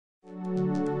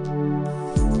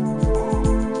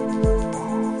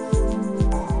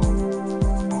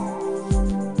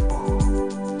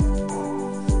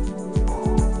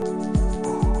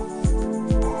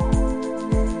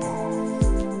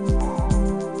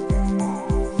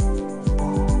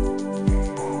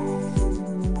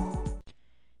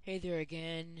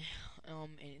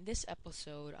this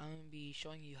episode, I'm going to be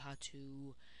showing you how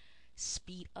to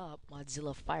speed up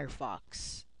Mozilla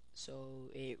Firefox so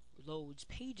it loads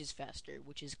pages faster,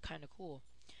 which is kind of cool.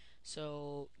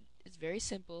 So it's very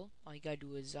simple. All you gotta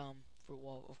do is of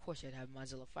course you have to have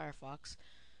Mozilla Firefox.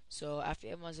 So after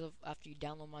you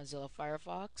download Mozilla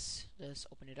Firefox, just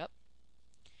open it up.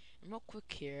 And real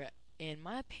quick here, in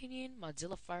my opinion,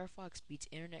 Mozilla Firefox beats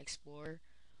Internet Explorer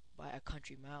by a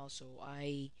country mile. So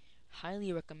I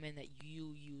highly recommend that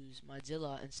you use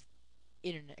Mozilla and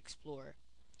Internet Explorer.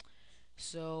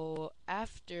 So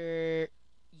after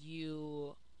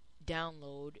you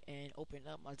download and open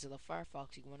up Mozilla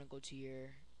Firefox, you want to go to your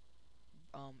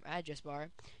address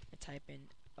bar and type in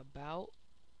about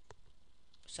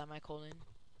semicolon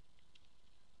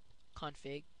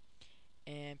config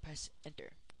and press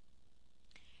enter.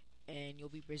 And you'll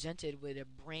be presented with a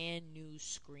brand new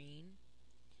screen,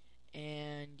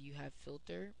 and you have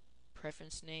filter,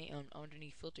 preference name.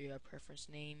 Underneath filter, you have preference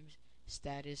names,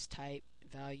 status, type,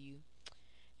 value,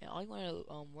 and all you want to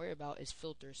worry about is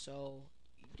filter. So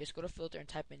you just go to filter and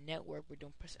type in network, but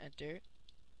don't press enter,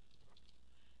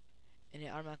 and it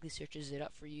automatically searches it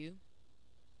up for you.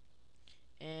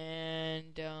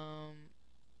 And well,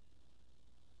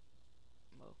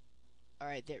 all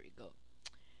right, there we go.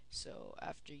 So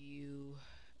after you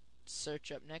search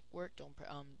up network, don't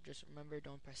just remember,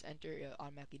 don't press enter. It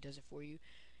automatically does it for you.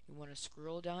 You want to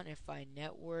scroll down and find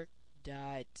network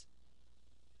dot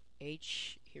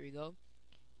h. Here we go.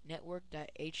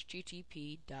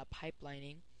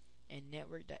 Network.http.pipelining and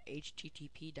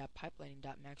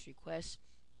network.http.pipelining.max request.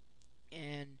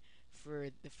 And for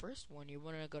the first one, you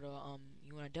want to go to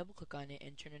you want to double click on it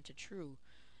and turn it to true.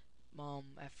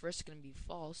 At first it's gonna be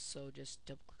false, so just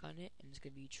double click on it and it's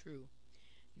gonna be true.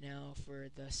 Now for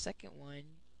the second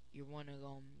one, you want to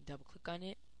double click on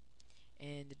it,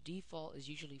 and the default is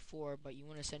usually 4, but you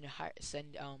want to set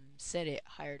it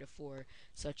higher to 4,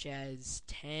 such as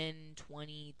 10,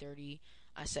 20, 30.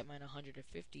 I set mine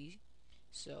 150,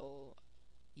 so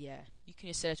yeah, you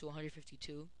can set it to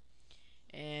 152.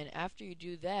 And after you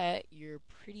do that, you're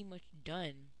pretty much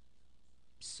done.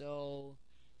 So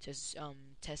just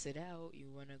test it out. You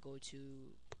want to go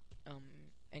to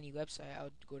any website. I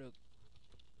would go to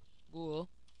Google,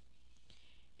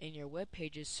 and your web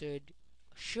pages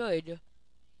should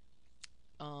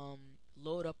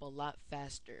load up a lot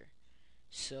faster.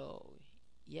 So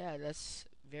yeah, that's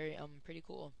very pretty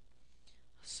cool.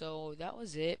 So that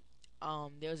was it.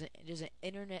 There's an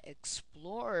Internet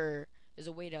Explorer. There's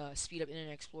a way to speed up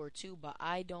Internet Explorer too, but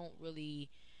I'm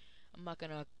not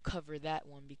gonna cover that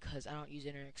one because I don't use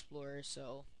Internet Explorer.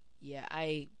 So yeah,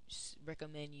 I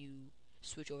recommend you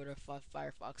switch over to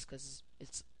Firefox because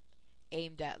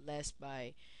aimed at less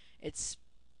by it's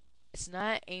it's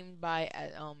not aimed by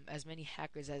as many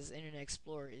hackers as Internet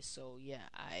Explorer is. So yeah,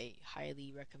 I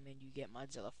highly recommend you get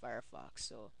Mozilla Firefox.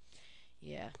 So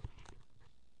yeah,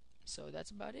 so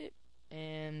that's about it,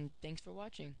 and thanks for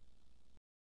watching.